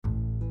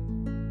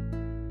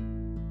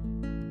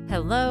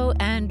Hello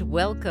and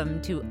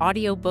welcome to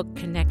Audiobook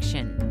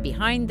Connection,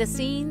 behind the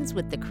scenes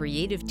with the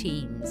creative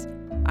teams.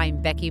 I'm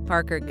Becky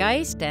Parker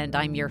Geist and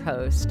I'm your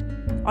host.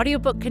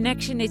 Audiobook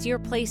Connection is your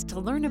place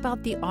to learn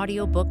about the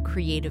audiobook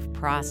creative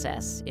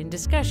process in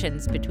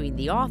discussions between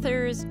the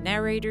authors,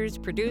 narrators,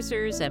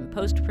 producers, and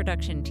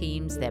post-production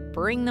teams that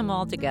bring them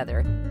all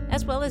together,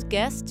 as well as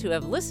guests who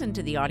have listened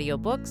to the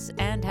audiobooks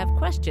and have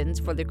questions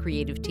for the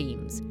creative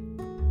teams.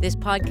 This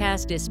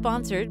podcast is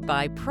sponsored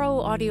by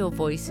Pro Audio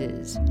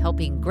Voices,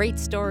 helping great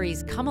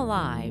stories come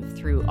alive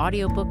through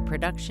audiobook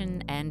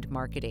production and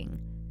marketing.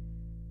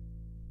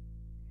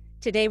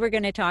 Today we're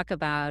going to talk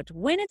about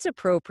when it's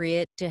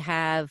appropriate to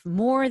have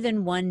more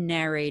than one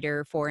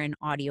narrator for an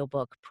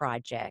audiobook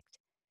project.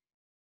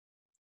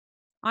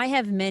 I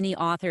have many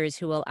authors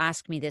who will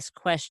ask me this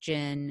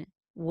question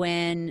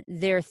when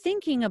they're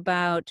thinking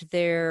about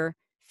their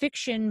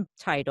fiction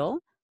title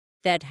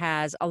that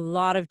has a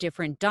lot of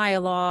different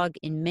dialogue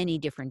in many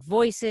different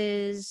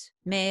voices,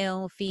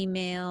 male,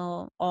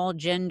 female, all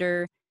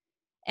gender,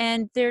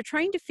 and they're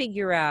trying to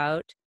figure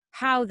out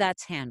how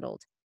that's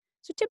handled.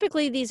 So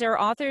typically these are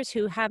authors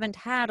who haven't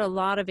had a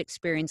lot of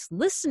experience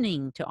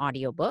listening to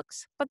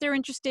audiobooks, but they're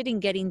interested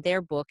in getting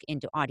their book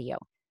into audio.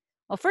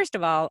 Well, first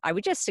of all, I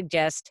would just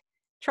suggest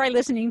try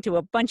listening to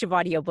a bunch of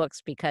audiobooks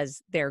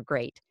because they're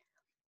great.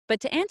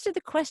 But to answer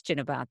the question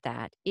about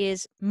that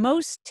is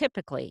most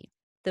typically,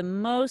 the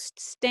most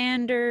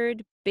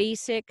standard,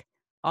 basic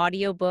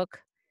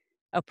audiobook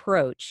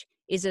approach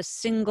is a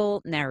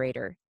single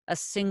narrator, a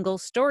single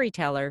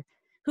storyteller,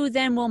 who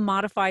then will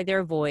modify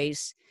their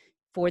voice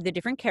for the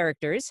different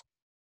characters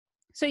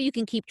so you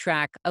can keep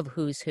track of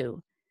who's who.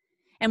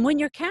 And when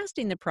you're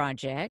casting the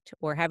project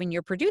or having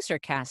your producer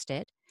cast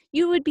it,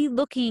 you would be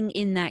looking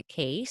in that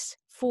case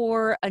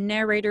for a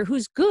narrator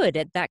who's good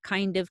at that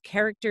kind of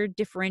character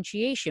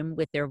differentiation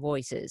with their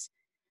voices.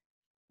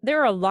 There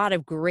are a lot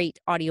of great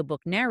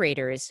audiobook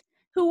narrators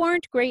who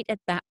aren't great at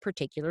that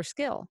particular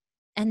skill,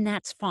 and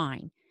that's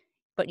fine.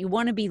 But you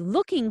want to be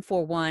looking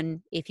for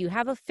one. If you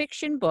have a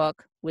fiction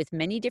book with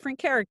many different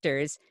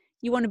characters,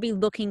 you want to be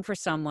looking for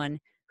someone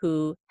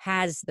who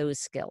has those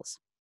skills.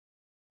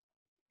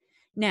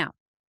 Now,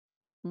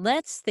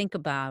 let's think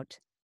about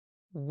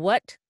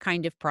what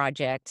kind of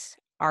projects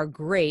are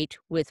great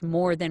with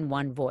more than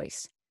one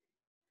voice.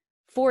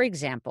 For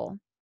example,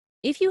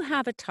 if you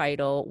have a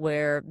title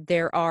where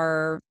there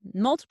are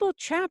multiple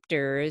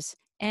chapters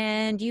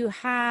and you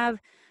have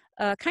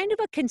a kind of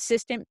a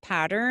consistent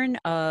pattern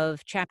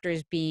of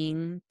chapters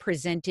being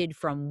presented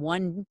from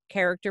one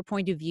character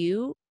point of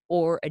view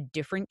or a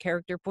different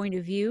character point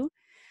of view.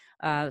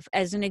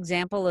 As an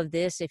example of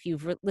this, if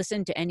you've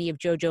listened to any of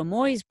Jojo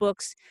Moyes'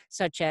 books,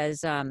 such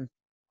as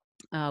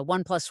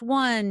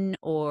 1+1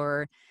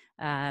 or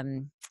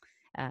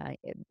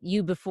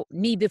You Before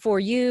Me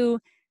Before You,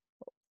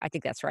 I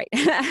think that's right.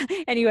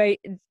 Anyway,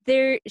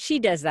 she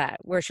does that,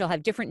 where she'll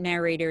have different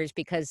narrators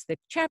because the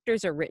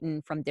chapters are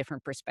written from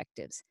different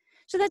perspectives.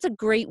 So that's a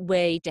great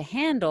way to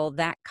handle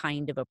that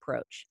kind of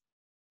approach.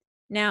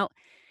 Now,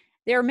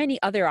 there are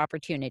many other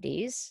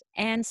opportunities,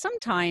 and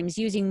sometimes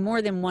using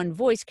more than one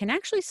voice can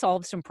actually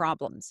solve some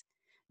problems.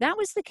 That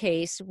was the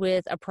case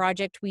with a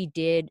project we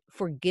did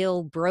for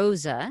Gil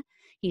Broza.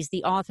 He's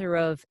the author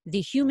of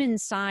The Human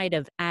Side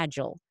of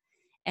Agile,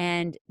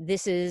 and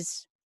this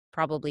is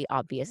probably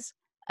obvious,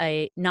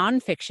 a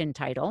nonfiction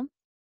title.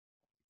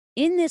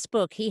 In this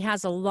book, he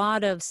has a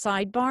lot of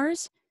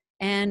sidebars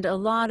and a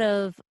lot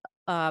of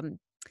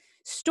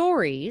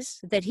stories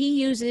that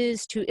he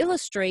uses to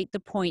illustrate the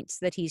points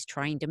that he's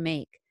trying to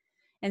make.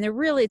 And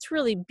it's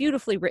really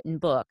beautifully written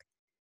book.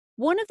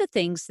 One of the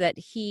things that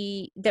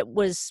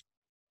was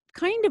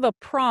kind of a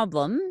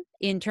problem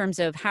in terms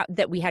of how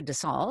that we had to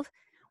solve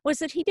was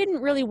that he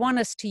didn't really want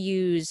us to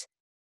use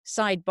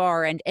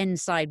sidebar and end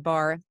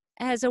sidebar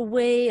as a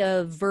way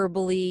of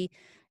verbally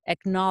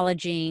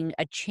acknowledging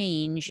a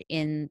change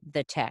in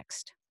the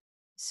text.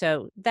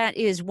 So that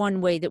is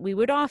one way that we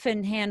would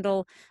often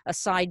handle a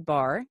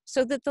sidebar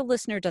so that the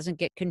listener doesn't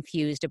get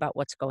confused about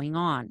what's going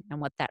on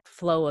and what that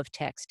flow of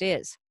text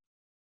is.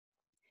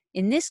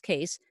 In this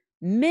case,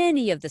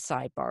 many of the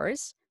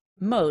sidebars,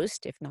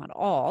 most, if not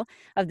all,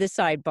 of the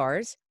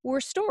sidebars were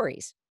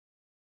stories.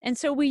 And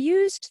so we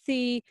used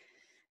the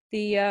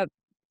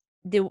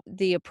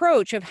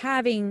approach of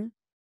having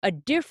a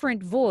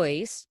different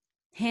voice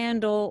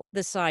handle the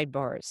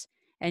sidebars,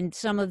 and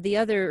some of the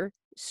other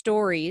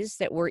stories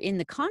that were in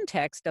the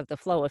context of the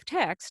flow of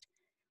text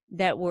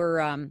that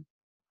were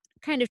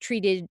kind of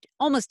treated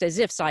almost as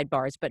if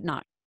sidebars, but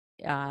not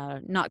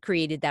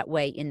created that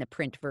way in the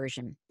print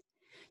version.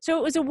 So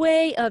it was a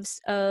way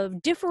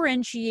of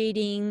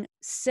differentiating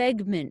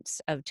segments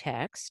of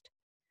text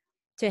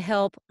to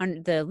help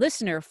the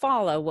listener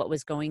follow what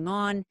was going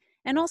on,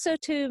 and also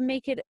to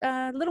make it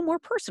a little more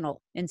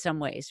personal in some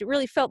ways. It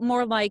really felt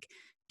more like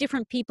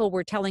different people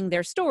were telling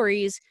their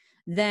stories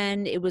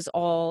than it was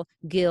all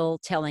Gil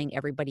telling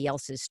everybody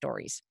else's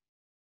stories.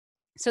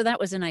 So that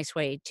was a nice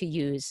way to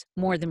use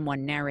more than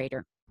one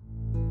narrator.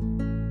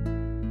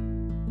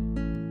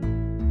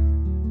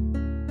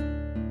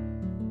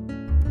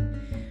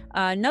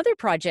 Another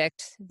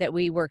project that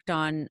we worked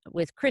on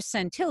with Chris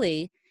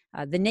Santilli,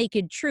 The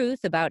Naked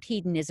Truth About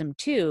Hedonism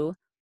 2.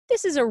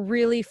 This is a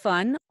really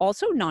fun,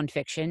 also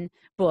nonfiction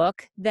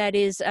book that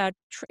is,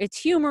 it's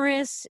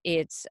humorous,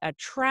 it's a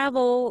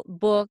travel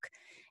book,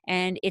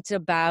 and it's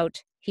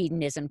about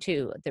hedonism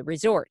too, the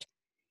resort.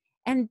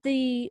 And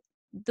the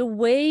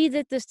way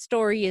that the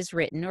story is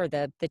written, or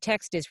the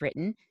text is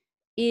written,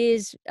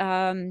 is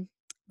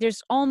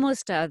there's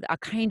almost a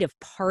kind of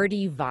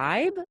party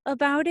vibe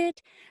about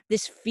it.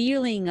 This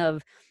feeling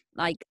of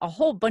like a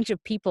whole bunch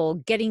of people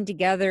getting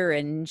together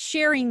and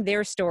sharing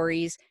their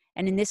stories.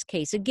 And in this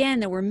case, again,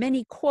 there were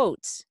many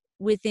quotes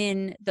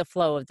within the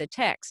flow of the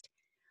text.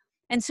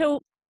 And so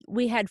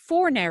we had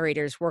 4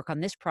 narrators work on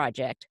this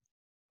project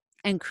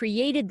and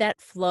created that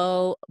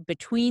flow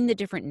between the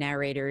different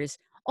narrators,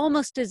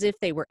 almost as if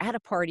they were at a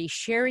party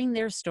sharing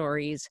their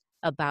stories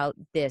about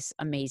this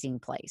amazing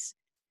place.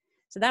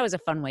 So that was a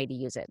fun way to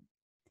use it.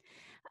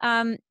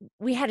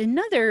 We had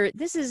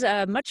this is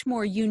a much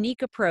more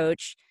unique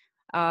approach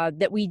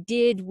that we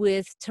did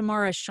with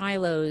Tamara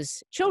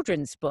Shiloh's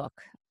children's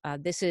book.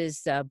 This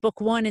is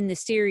book 1 in the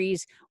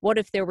series, What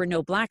If There Were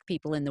No Black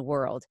People in the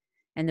World?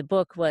 And the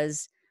book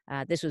was,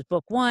 this was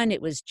book 1.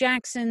 It was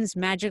Jackson's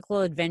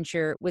Magical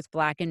Adventure with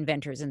Black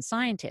Inventors and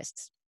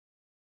Scientists.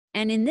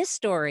 And in this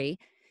story,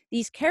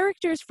 these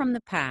characters from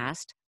the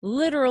past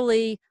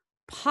literally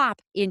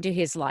pop into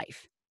his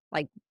life.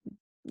 Like,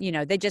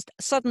 they just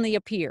suddenly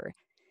appear.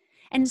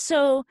 And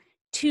so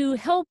to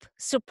help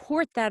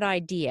support that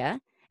idea,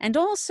 and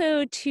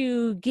also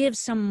to give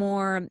some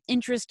more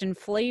interest and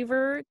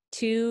flavor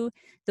to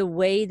the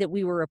way that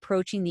we were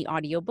approaching the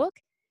audiobook,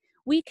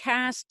 we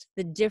cast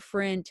the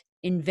different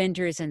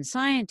inventors and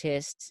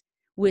scientists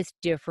with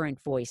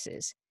different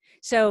voices.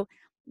 So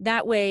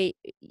that way,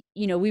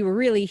 we were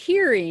really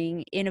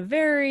hearing in a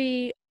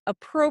very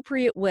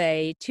appropriate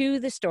way to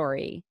the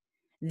story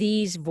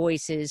these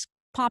voices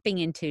popping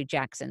into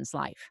Jackson's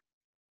life.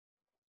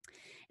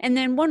 And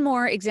then one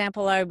more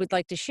example I would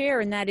like to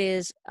share, and that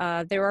is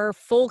there are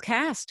full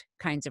cast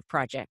kinds of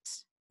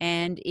projects.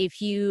 And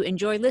if you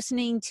enjoy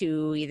listening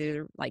to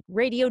either like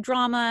radio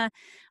drama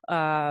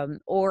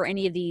or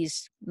any of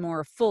these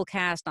more full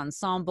cast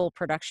ensemble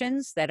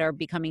productions that are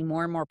becoming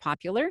more and more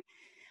popular,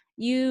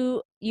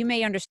 you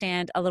may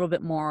understand a little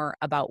bit more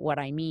about what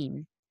I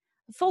mean.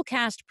 Full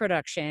cast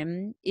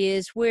production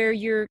is where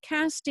you're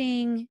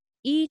casting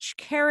each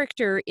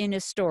character in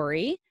a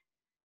story,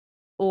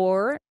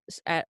 or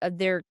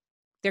there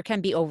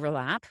can be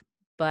overlap,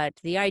 but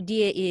the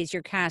idea is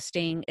you're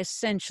casting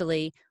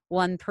essentially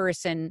one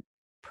person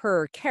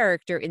per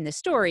character in the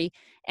story,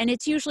 and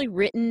it's usually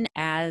written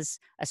as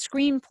a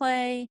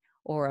screenplay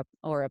or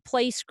a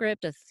play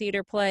script, a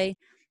theater play,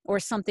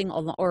 or something,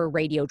 or a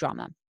radio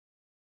drama.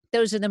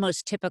 Those are the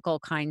most typical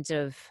kinds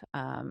of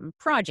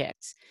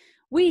projects.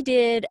 We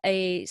did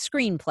a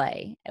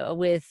screenplay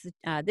with,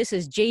 this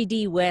is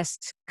J.D.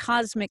 West's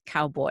Cosmic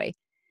Cowboy.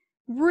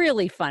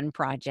 Really fun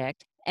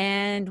project.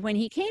 And when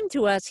he came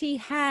to us, he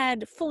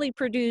had fully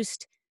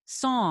produced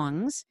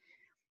songs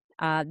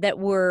that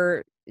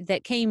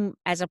came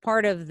as a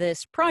part of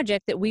this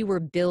project that we were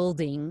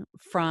building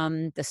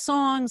from the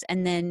songs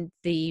and then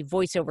the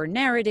voiceover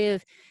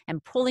narrative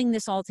and pulling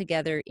this all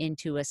together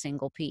into a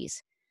single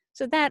piece.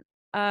 So that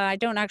I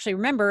don't actually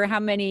remember how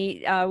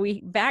many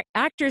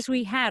actors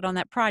we had on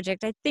that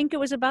project. I think it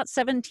was about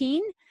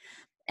 17,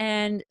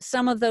 and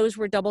some of those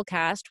were double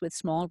cast with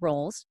small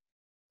roles,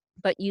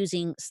 but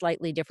using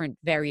slightly different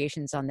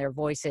variations on their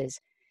voices.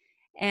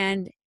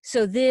 And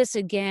so this,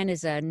 again,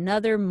 is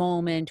another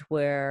moment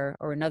or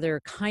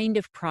another kind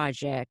of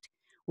project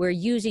where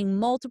using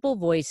multiple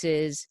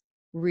voices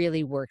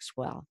really works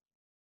well.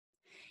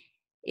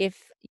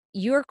 If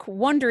you're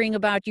wondering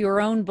about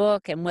your own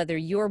book and whether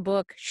your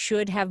book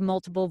should have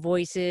multiple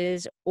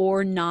voices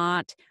or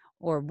not,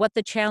 or what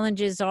the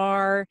challenges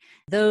are,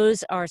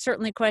 those are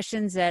certainly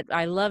questions that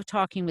I love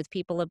talking with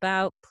people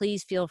about.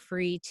 Please feel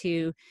free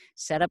to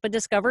set up a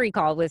discovery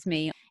call with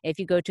me. If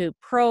you go to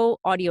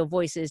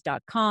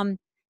proaudiovoices.com,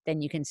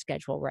 then you can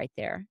schedule right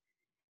there.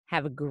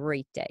 Have a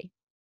great day.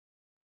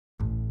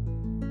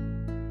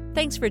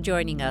 Thanks for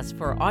joining us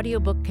for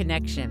Audiobook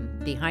Connection,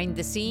 behind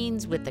the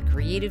scenes with the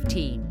creative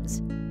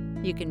teams.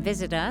 You can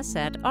visit us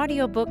at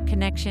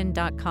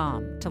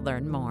audiobookconnection.com to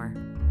learn more.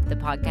 The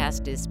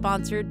podcast is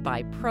sponsored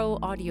by Pro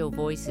Audio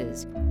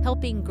Voices,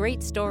 helping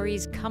great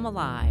stories come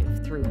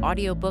alive through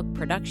audiobook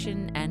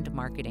production and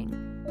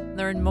marketing.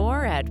 Learn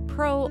more at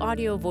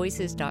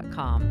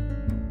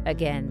proaudiovoices.com.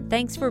 Again,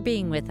 thanks for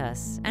being with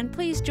us, and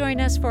please join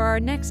us for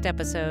our next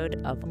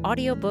episode of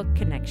Audiobook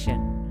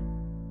Connection.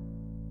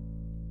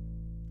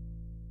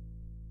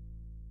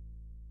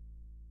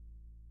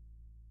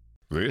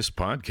 This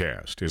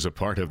podcast is a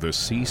part of the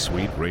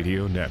C-Suite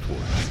Radio Network.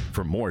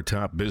 For more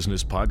top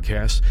business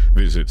podcasts,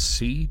 visit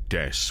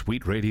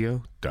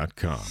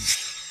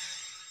c-suiteradio.com.